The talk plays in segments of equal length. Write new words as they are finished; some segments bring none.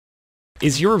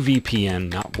Is your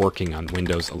VPN not working on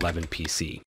Windows 11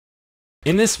 PC?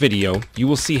 In this video, you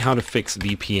will see how to fix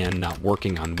VPN not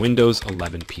working on Windows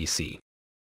 11 PC.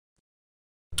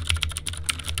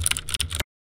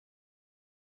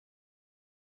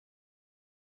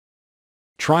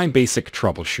 Try basic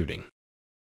troubleshooting.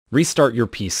 Restart your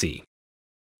PC.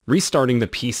 Restarting the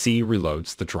PC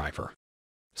reloads the driver,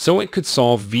 so it could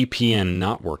solve VPN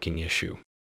not working issue.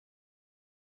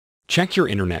 Check your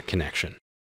internet connection.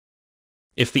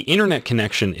 If the internet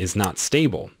connection is not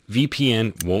stable,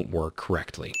 VPN won't work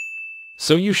correctly.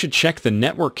 So you should check the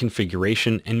network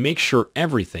configuration and make sure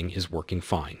everything is working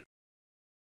fine.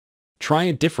 Try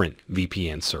a different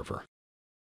VPN server.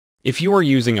 If you are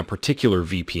using a particular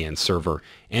VPN server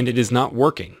and it is not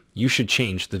working, you should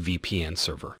change the VPN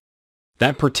server.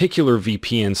 That particular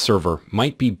VPN server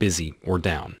might be busy or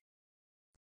down.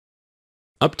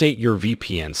 Update your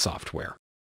VPN software.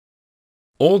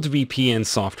 Old VPN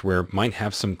software might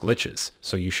have some glitches,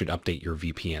 so you should update your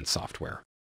VPN software.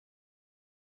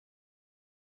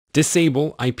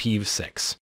 Disable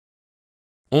IPv6.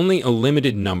 Only a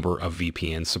limited number of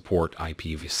VPN support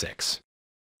IPv6.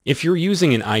 If you're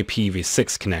using an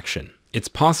IPv6 connection, it's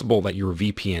possible that your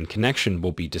VPN connection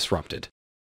will be disrupted.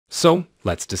 So,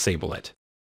 let's disable it.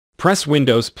 Press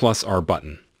Windows plus R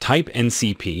button, type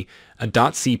ncp, a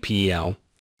 .cpl,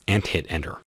 and hit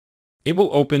Enter. It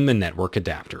will open the network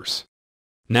adapters.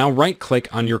 Now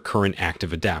right-click on your current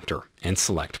active adapter and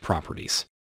select Properties.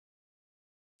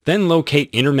 Then locate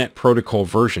Internet Protocol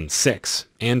version 6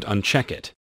 and uncheck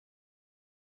it.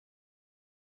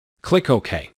 Click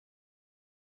OK.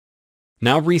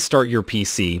 Now restart your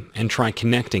PC and try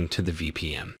connecting to the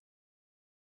VPN.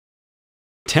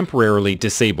 Temporarily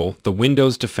disable the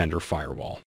Windows Defender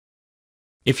Firewall.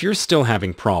 If you're still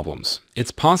having problems,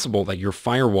 it's possible that your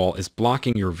firewall is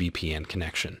blocking your VPN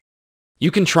connection.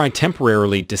 You can try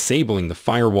temporarily disabling the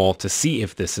firewall to see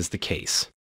if this is the case.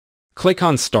 Click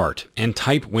on Start and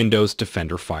type Windows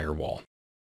Defender Firewall.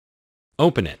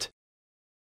 Open it.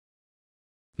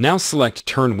 Now select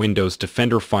Turn Windows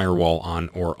Defender Firewall on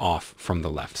or off from the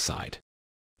left side.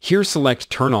 Here select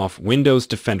Turn off Windows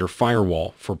Defender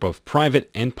Firewall for both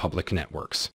private and public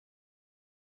networks.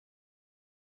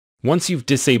 Once you've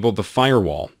disabled the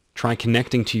firewall, try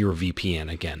connecting to your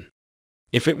VPN again.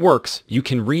 If it works, you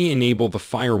can re-enable the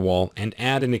firewall and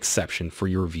add an exception for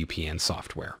your VPN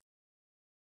software.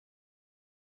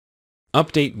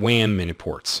 Update WAN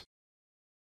Miniports.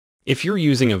 If you're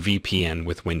using a VPN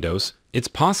with Windows, it's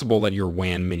possible that your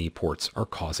WAN Miniports are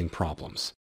causing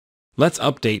problems. Let's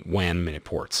update WAN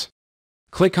Miniports.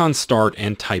 Click on Start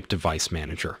and type Device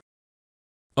Manager.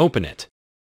 Open it.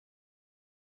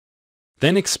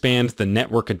 Then expand the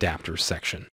Network Adapters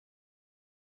section.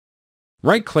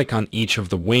 Right-click on each of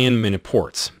the WAN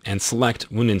Miniports and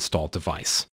select Uninstall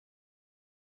Device.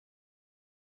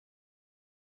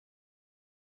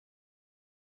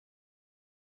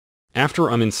 After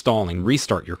uninstalling,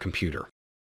 restart your computer.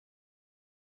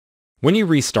 When you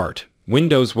restart,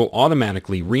 Windows will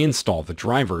automatically reinstall the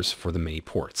drivers for the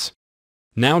Miniports.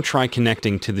 Now try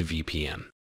connecting to the VPN.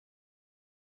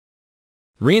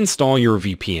 Reinstall your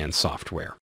VPN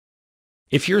software.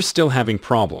 If you're still having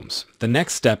problems, the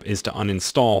next step is to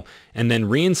uninstall and then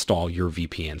reinstall your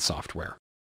VPN software.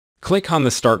 Click on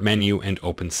the Start menu and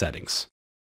open Settings.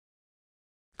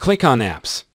 Click on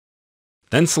Apps.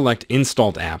 Then select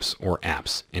Installed Apps or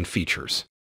Apps and Features.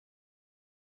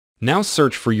 Now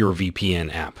search for your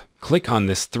VPN app. Click on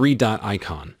this three-dot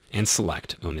icon and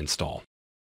select Uninstall.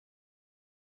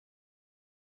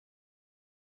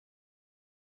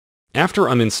 After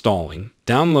uninstalling,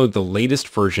 download the latest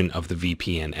version of the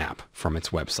VPN app from its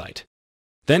website.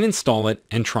 Then install it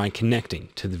and try connecting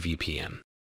to the VPN.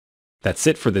 That's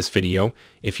it for this video.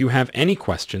 If you have any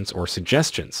questions or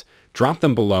suggestions, drop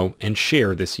them below and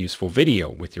share this useful video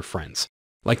with your friends.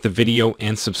 Like the video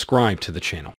and subscribe to the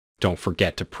channel. Don't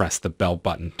forget to press the bell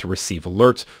button to receive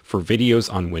alerts for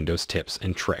videos on Windows tips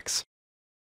and tricks.